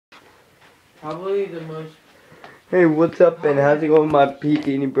Probably the most. Hey, what's up, and how's it going, my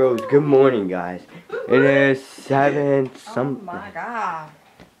PT bros? Good morning, guys. It is 7 something. Oh my god.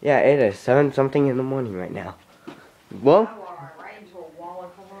 Yeah, it is 7 something in the morning right now. Well, Right into a wall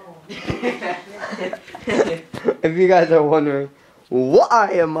of cologne. if you guys are wondering,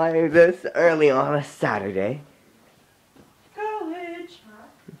 why am I this early on a Saturday? College.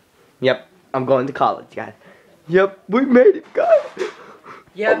 Yep, I'm going to college, guys. Yep, we made it, guys.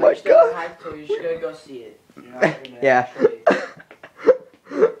 Yeah, Oh my God. High school. You should go see it. Yeah.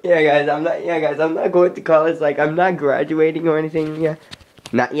 Yeah, guys, I'm not going to college. Like, I'm not graduating or anything yet.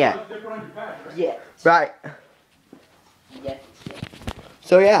 Not yet. Yeah. Right. Yes.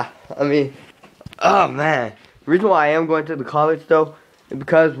 So yeah, I mean, oh man. The reason why I am going to the college though is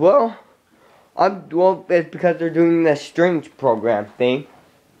because, well, it's because they're doing the strings program thing.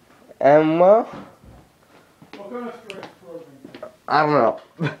 And well, What kind of strings program? I don't know.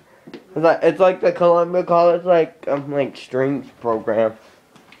 It's like the Columbia College like strings program.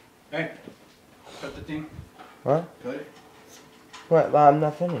 Hey, cut the thing. What? Cut it. What? Well, I'm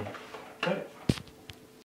not finished.